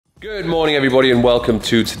Good morning everybody and welcome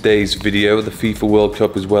to today's video. The FIFA World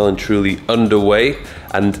Cup is well and truly underway,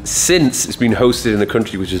 and since it's been hosted in a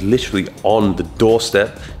country which is literally on the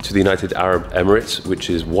doorstep to the United Arab Emirates,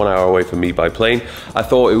 which is 1 hour away from me by plane, I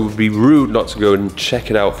thought it would be rude not to go and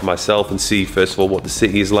check it out for myself and see first of all what the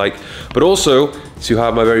city is like, but also to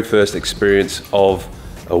have my very first experience of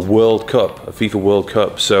a World Cup, a FIFA World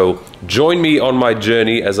Cup. So join me on my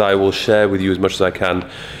journey as I will share with you as much as I can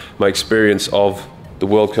my experience of the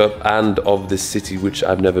World Cup and of this city which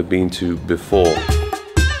I've never been to before.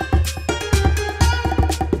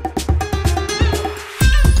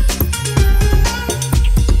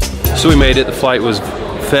 So we made it. The flight was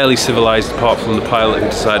fairly civilized apart from the pilot who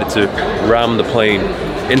decided to ram the plane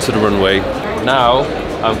into the runway. Now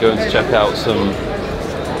I'm going to check out some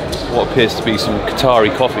what appears to be some Qatari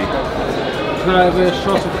coffee. Can I have a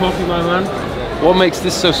shot of coffee, my man? What makes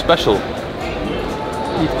this so special?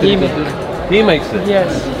 He makes it?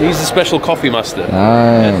 Yes. He's the special coffee master.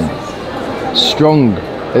 Yes. Strong.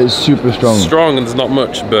 It's super strong. Strong and there's not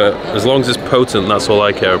much, but as long as it's potent, that's all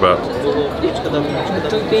I care about. The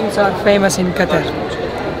two things are famous in Qatar.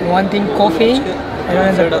 One thing coffee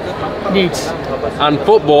and another dates. And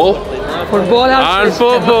football. Football and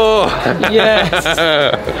football. Yes.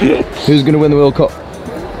 Who's going to win the World Cup?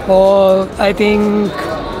 Oh, I think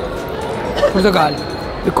Portugal,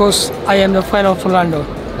 because I am the fan of Ronaldo.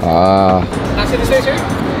 Ah.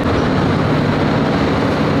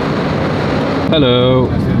 Hello.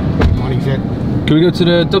 Morning, sir. Can we go to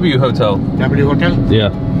the W Hotel? W Hotel?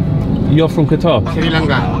 Yeah. You're from Qatar? Sri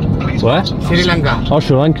Lanka. Where? Sri Lanka. Oh,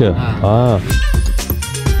 Sri Lanka. Ah.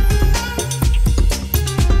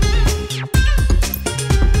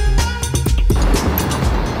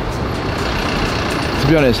 To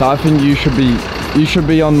be honest, I think you should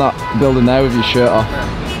be on that building there with your shirt off.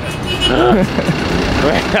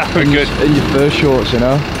 We're good. In your first shorts, you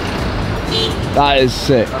know? That is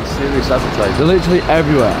sick. That's serious advertising. They're literally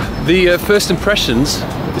everywhere. The first impressions,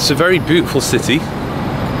 it's a very beautiful city.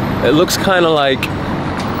 It looks kind of like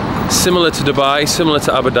similar to Dubai, similar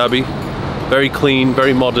to Abu Dhabi. Very clean,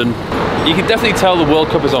 very modern. You can definitely tell the World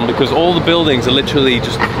Cup is on because all the buildings are literally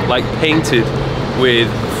just like painted with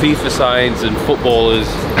FIFA signs and footballers.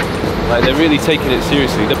 Like they're really taking it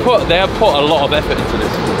seriously. They have put a lot of effort into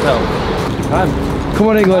this, you can tell. Japan. Come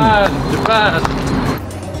on, England. Japan.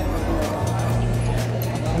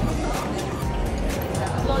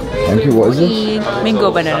 Thank you. What is this? Mango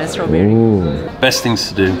banana strawberry. Ooh. Best things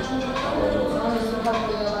to do.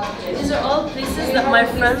 These are all places that my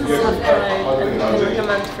friends have tried and can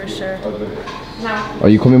recommend for sure. Are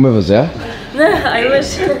you coming with us, yeah? I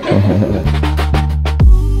wish.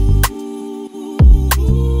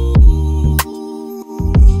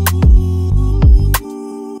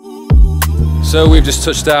 So we've just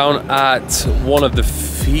touched down at one of the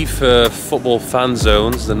FIFA football fan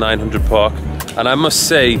zones, the 900 Park, and I must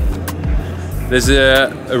say there's a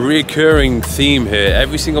reoccurring theme here.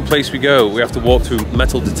 Every single place we go, we have to walk through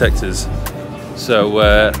metal detectors. So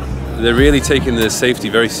they're really taking the safety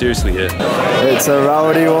very seriously here. It's a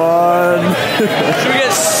rowdy one. Should we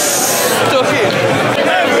get stuck in?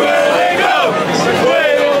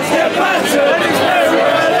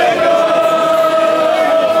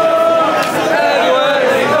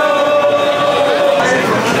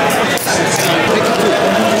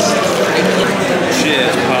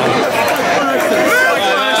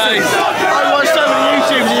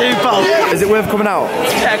 Is it worth coming out?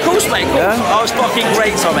 Yeah, of course, mate. Of course. Yeah? I was fucking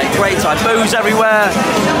great time, mate. Great time. Booze everywhere.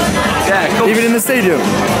 Yeah, cool. Even in the stadium?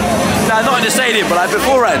 No, not in the stadium, but like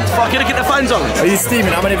beforehand. Fucking look at the fans on. Are you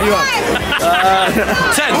steaming? How many have you had?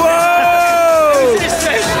 10. Whoa!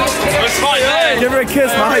 It's fine, man. Give her a kiss,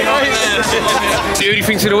 mate. Who do you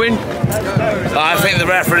think's gonna win? I think the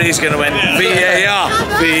referee's going to win. VAR.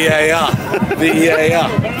 VAR. VAR.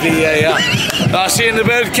 VAR. I'll see you in the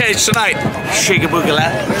birdcage tonight. Shigabugala.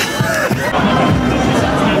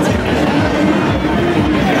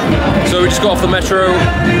 So we just got off the metro.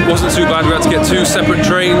 It wasn't too bad. We had to get 2 separate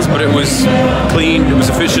trains, but it was clean, it was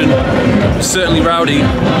efficient, it was certainly rowdy.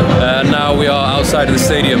 And now we are outside of the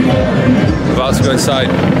stadium, about to go inside.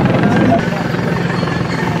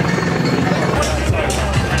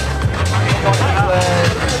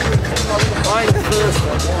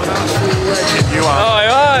 You are. Aye,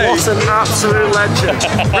 aye. What an absolute legend.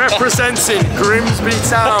 Representing Grimsby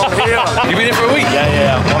Town here. You been here for a week?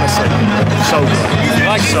 Yeah, honestly. So good.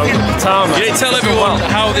 Like So good. Town, You didn't tell everyone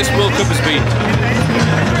how this World Cup has been.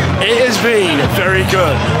 It has been very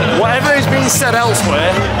good. Whatever is being said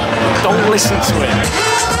elsewhere, don't listen to it.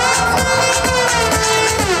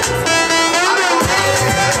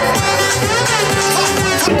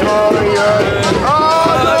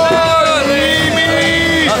 Oh,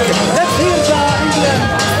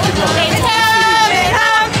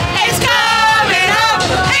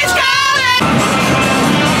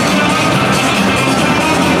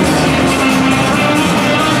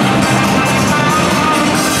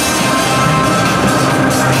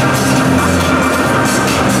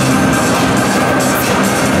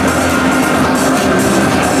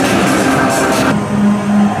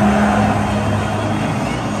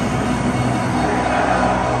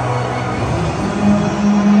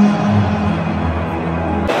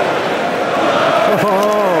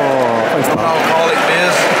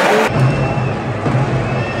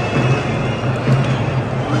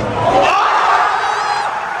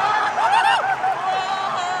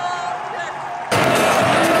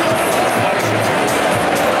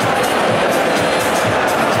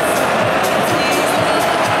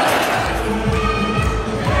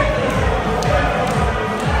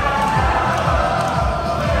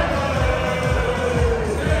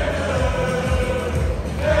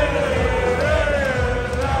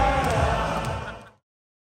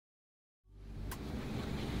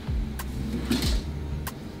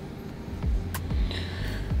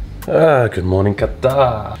 Good morning,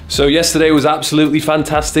 Qatar. So yesterday was absolutely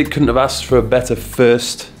fantastic. Couldn't have asked for a better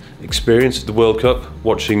first experience of the World Cup,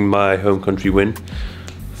 watching my home country win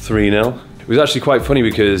 3-0. It was actually quite funny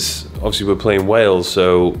because obviously we're playing Wales,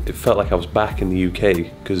 so it felt like I was back in the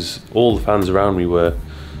UK because all the fans around me were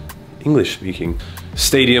English speaking.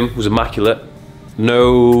 Stadium was immaculate.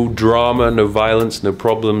 No drama, no violence, no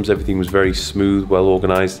problems. Everything was very smooth, well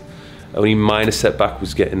organised. Only minor setback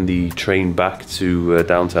was getting the train back to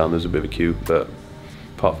downtown. There was a bit of a queue, but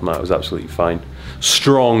apart from that, it was absolutely fine.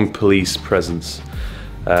 Strong police presence.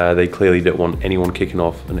 They clearly didn't want anyone kicking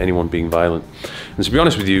off and anyone being violent. And to be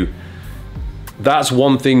honest with you, that's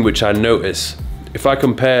one thing which I notice. If I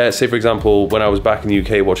compare, say for example, when I was back in the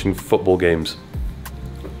UK watching football games,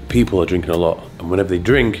 people are drinking a lot. And whenever they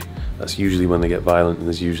drink, that's usually when they get violent, and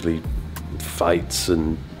there's usually fights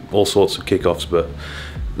and all sorts of kickoffs. But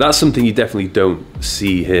that's something you definitely don't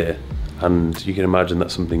see here, and you can imagine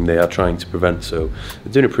that's something they are trying to prevent, so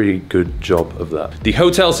they're doing a pretty good job of that. The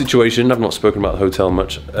hotel situation, I've not spoken about the hotel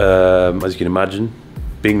much, as you can imagine,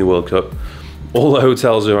 being the World Cup, all the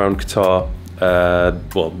hotels around Qatar,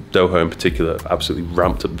 well, Doha in particular, have absolutely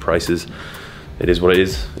ramped up the prices. It is what it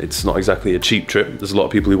is. It's not exactly a cheap trip. There's a lot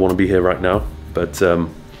of people who want to be here right now, but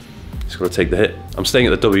it's got to take the hit. I'm staying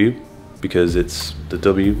at the W because it's the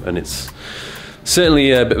W, and it's certainly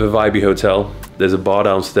a bit of a vibey hotel. There's a bar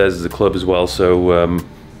downstairs, there's a club as well, so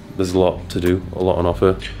there's a lot to do, a lot on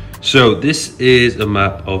offer. So this is a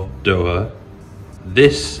map of Doha.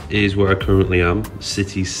 This is where I currently am,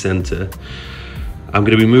 city centre. I'm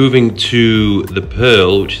going to be moving to the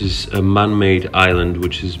Pearl, which is a man-made island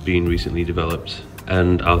which has been recently developed,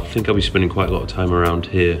 and I think I'll be spending quite a lot of time around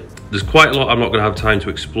here. There's quite a lot I'm not going to have time to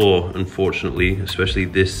explore, unfortunately, especially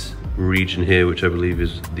this region here, which I believe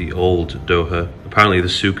is the old Doha. Apparently the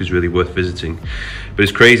souk is really worth visiting, but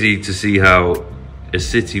it's crazy to see how a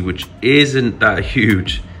city which isn't that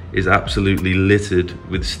huge is absolutely littered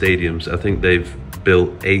with stadiums. I think they've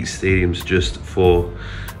built 8 stadiums just for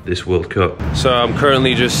this World Cup. So I'm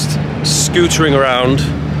currently just scootering around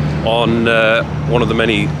on one of the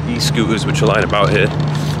many e-scooters which are lying about here,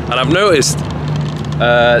 and I've noticed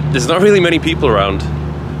there's not really many people around.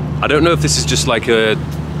 I don't know if this is just like a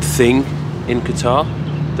thing in Qatar,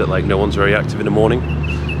 that like no one's very active in the morning.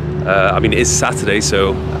 I mean, it is Saturday,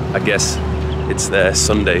 so I guess it's their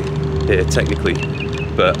Sunday here technically,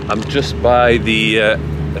 but I'm just by the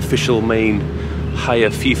official main higher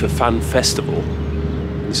FIFA fan festival.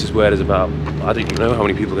 This is where there's about, I don't even know how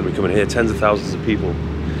many people are going to be coming here, tens of thousands of people,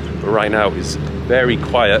 but right now it's very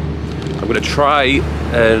quiet. I'm going to try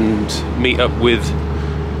and meet up with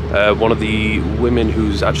one of the women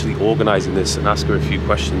who's actually organising this and ask her a few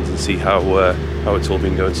questions and see how it's all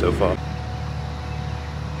been going so far.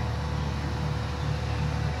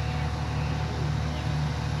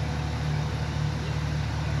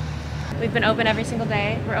 We've been open every single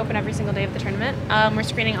day. We're open every single day of the tournament. We're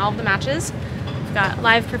screening all of the matches. We've got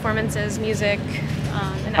live performances, music,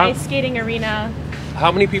 an ice skating arena.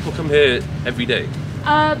 How many people come here every day?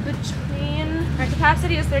 Our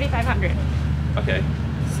capacity is 3,500. Okay.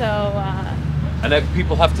 So, and then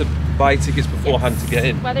people have to buy tickets beforehand to get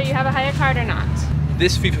in? Whether you have a hire card or not.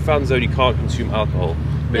 This FIFA fan zone, you can't consume alcohol,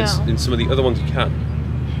 but No. in some of the other ones you can.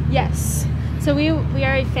 Yes. So we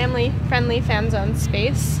are a family-friendly fan zone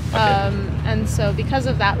space, Okay. and so because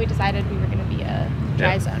of that, we decided we were going to be a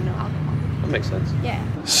dry zone, no alcohol. That makes sense. Yeah.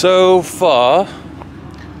 So far,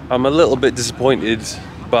 I'm a little bit disappointed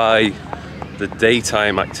by the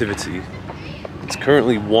daytime activity. It's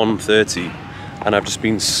currently 1:30, and I've just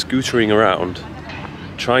been scootering around,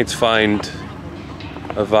 trying to find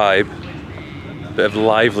a vibe, a bit of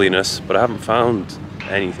liveliness, but I haven't found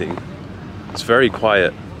anything. It's very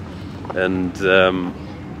quiet, and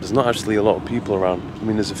there's not actually a lot of people around. I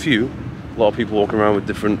mean, there's a lot of people walking around with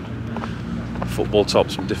different football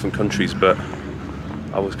tops from different countries, but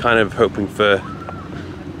I was kind of hoping for,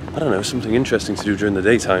 I don't know, something interesting to do during the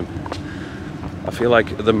daytime. I feel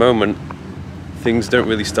like at the moment things don't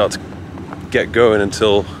really start to get going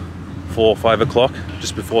until 4 or 5 o'clock,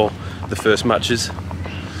 just before the first matches.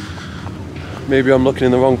 Maybe I'm looking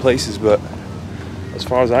in the wrong places, but as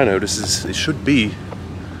far as I know, it should be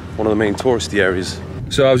one of the main touristy areas.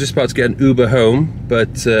 So I was just about to get an Uber home,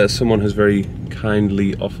 but someone has very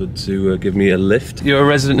kindly offered to give me a lift. You're a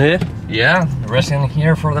resident here? Yeah, resident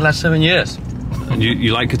here for the last 7 years. And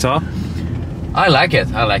you like Qatar? I like it.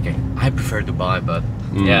 I prefer Dubai, but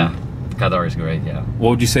yeah, Qatar is great, yeah. What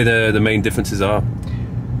would you say the main differences are?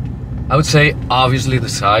 I would say obviously the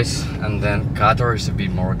size, and then Qatar is a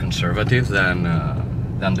bit more conservative than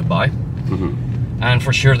Dubai. And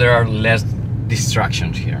for sure there are less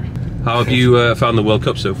distractions here. How have you found the World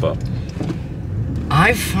Cup so far?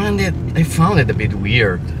 I found it a bit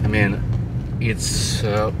weird. I mean, it's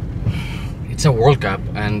a World Cup,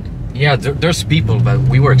 and yeah, there's people, but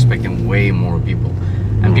we were expecting way more people,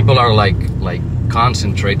 and people are like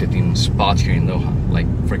concentrated in spots here in Doha. Like,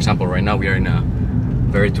 for example, right now we are in a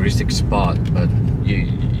very touristic spot, but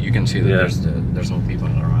you can see that there's no people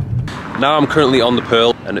around. Now I'm currently on the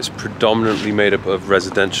Pearl, and it's predominantly made up of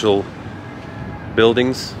residential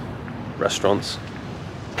buildings, restaurants,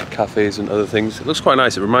 cafes and other things. It looks quite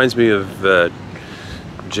nice. It reminds me of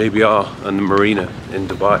JBR and the marina in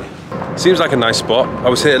Dubai. Seems like a nice spot. I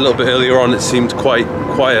was here a little bit earlier on. It seemed quite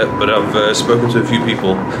quiet, but I've spoken to a few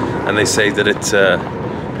people and they say that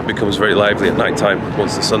it becomes very lively at night time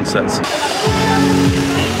once the sun sets.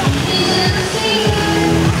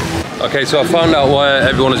 Okay, so I found out where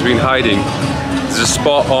everyone has been hiding. There's a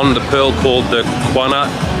spot on the Pearl called the Qatar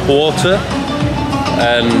Quarter,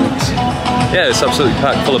 and yeah, it's absolutely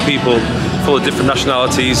packed full of people, full of different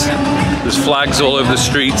nationalities. There's flags all over the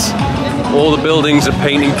streets. All the buildings are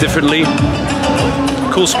painting differently.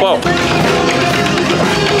 Cool spot.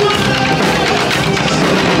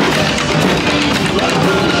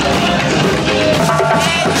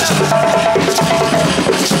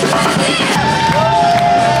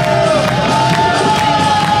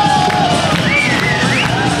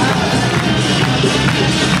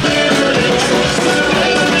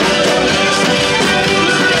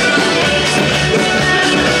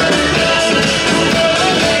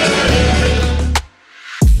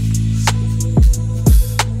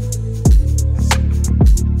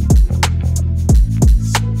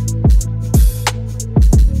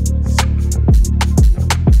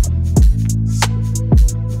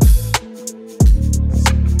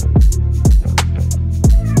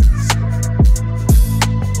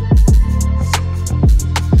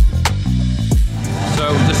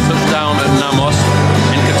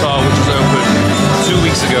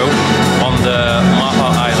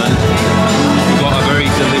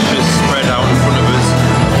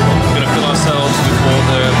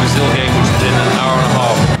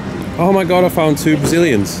 Oh my god, I found 2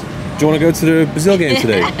 Brazilians. Do you want to go to the Brazil game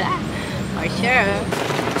today? For sure.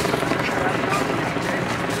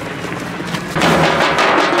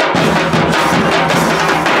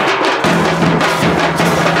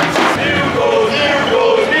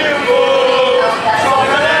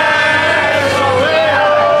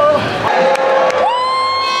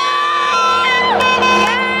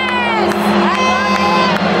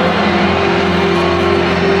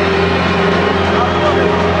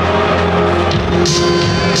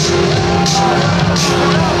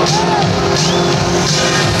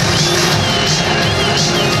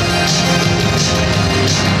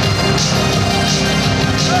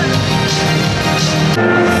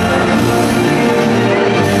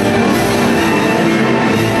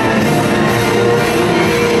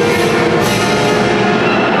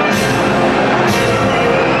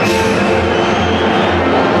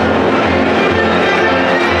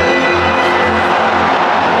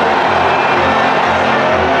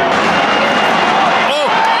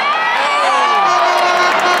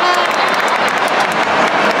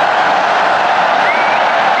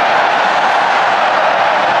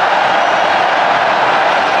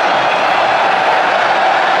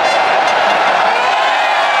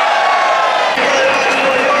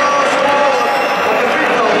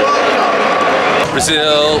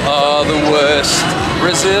 Brazil are the worst.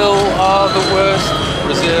 Brazil are the worst.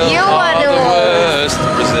 Brazil are the worst.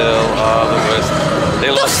 Brazil are the worst.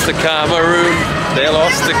 They lost to Cameroon. They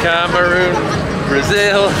lost to Cameroon.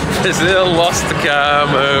 Brazil lost to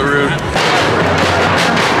Cameroon.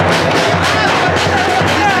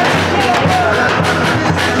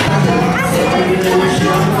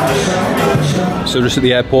 So just at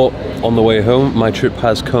the airport on the way home, my trip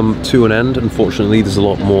has come to an end. Unfortunately, there's a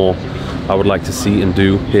lot more I would like to see and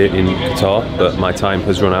do here in Qatar, but my time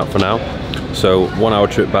has run out for now. So 1 hour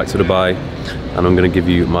trip back to Dubai, and I'm going to give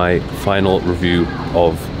you my final review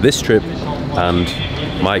of this trip and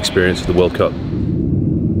my experience of the World Cup.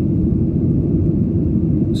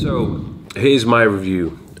 So here's my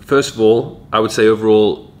review. First of all, I would say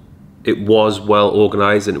overall it was well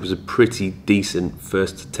organized and it was a pretty decent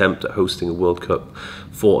first attempt at hosting a World Cup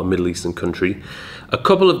for a Middle Eastern country. A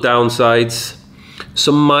couple of downsides.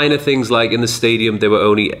 Some minor things, like in the stadium they were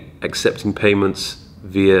only accepting payments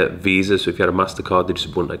via Visa, so if you had a MasterCard they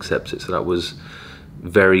just wouldn't accept it, so that was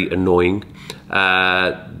very annoying.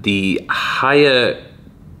 The hire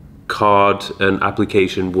card and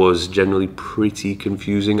application was generally pretty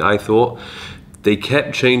confusing, I thought. they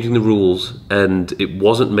kept changing the rules and it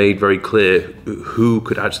wasn't made very clear who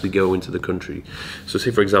could actually go into the country. So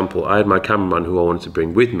say for example, I had my cameraman who I wanted to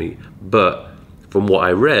bring with me, but from what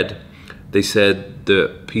I read, they said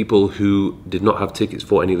that people who did not have tickets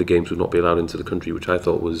for any of the games would not be allowed into the country, which I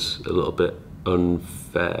thought was a little bit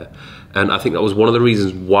unfair. And I think that was one of the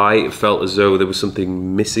reasons why it felt as though there was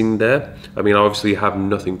something missing there. I mean, I obviously have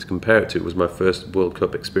nothing to compare it to. It was my first World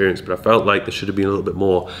Cup experience, but I felt like there should have been a little bit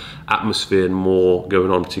more atmosphere and more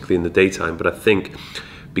going on, particularly in the daytime. But I think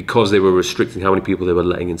because they were restricting how many people they were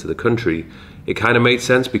letting into the country, it kind of made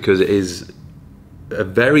sense because it is a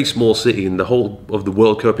very small city and the whole of the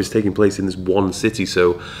World Cup is taking place in this one city.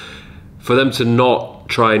 So for them to not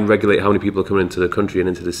try and regulate how many people are coming into the country and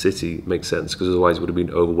into the city makes sense, because otherwise it would have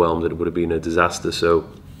been overwhelmed and it would have been a disaster. So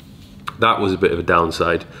that was a bit of a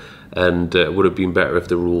downside, and it would have been better if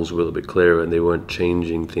the rules were a little bit clearer and they weren't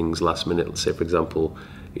changing things last minute. Let's say for example,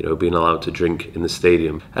 you know, being allowed to drink in the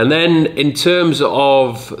stadium. And then in terms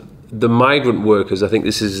of the migrant workers, I think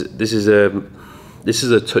this is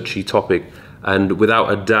a touchy topic. And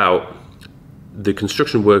without a doubt, the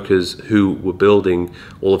construction workers who were building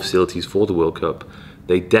all the facilities for the World Cup,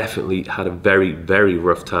 they definitely had a very, very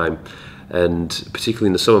rough time. And particularly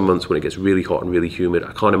in the summer months when it gets really hot and really humid,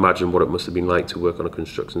 I can't imagine what it must have been like to work on a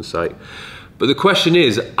construction site. But the question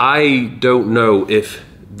is, I don't know if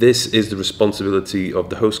this is the responsibility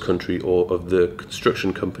of the host country or of the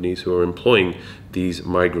construction companies who are employing these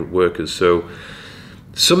migrant workers. So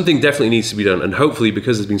something definitely needs to be done, and hopefully,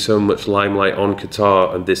 because there's been so much limelight on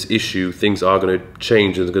Qatar and this issue, things are going to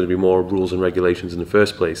change and there's going to be more rules and regulations in the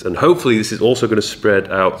first place. And hopefully this is also going to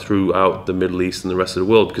spread out throughout the Middle East and the rest of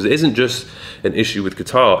the world, because it isn't just an issue with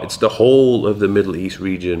Qatar, it's the whole of the Middle East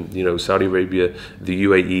region, you know, Saudi Arabia, the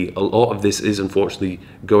UAE. A lot of this is unfortunately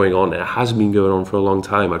going on. It has been going on for a long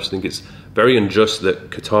time. I just think it's very unjust that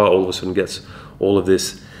Qatar all of a sudden gets all of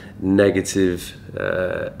this negative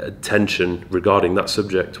attention regarding that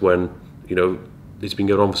subject when, you know, it's been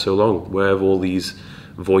going on for so long. Where have all these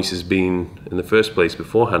voices been in the first place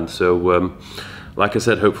beforehand? So like I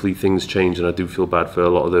said, hopefully things change, and I do feel bad for a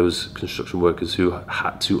lot of those construction workers who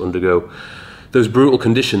had to undergo those brutal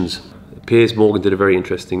conditions. Piers Morgan did a very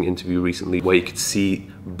interesting interview recently where you could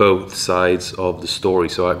see both sides of the story,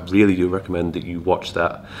 so I really do recommend that you watch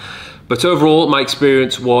that. But overall, my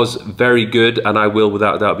experience was very good, and I will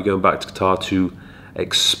without a doubt be going back to Qatar to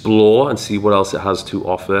explore and see what else it has to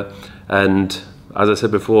offer. And as I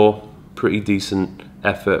said before, pretty decent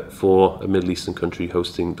effort for a Middle Eastern country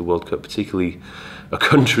hosting the World Cup, particularly a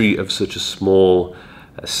country of such a small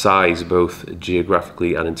size, both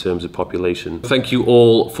geographically and in terms of population. Thank you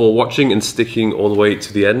all for watching and sticking all the way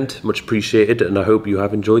to the end. Much appreciated, and I hope you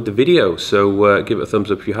have enjoyed the video. So give it a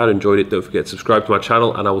thumbs up if you had enjoyed it. Don't forget to subscribe to my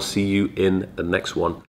channel, and I will see you in the next one.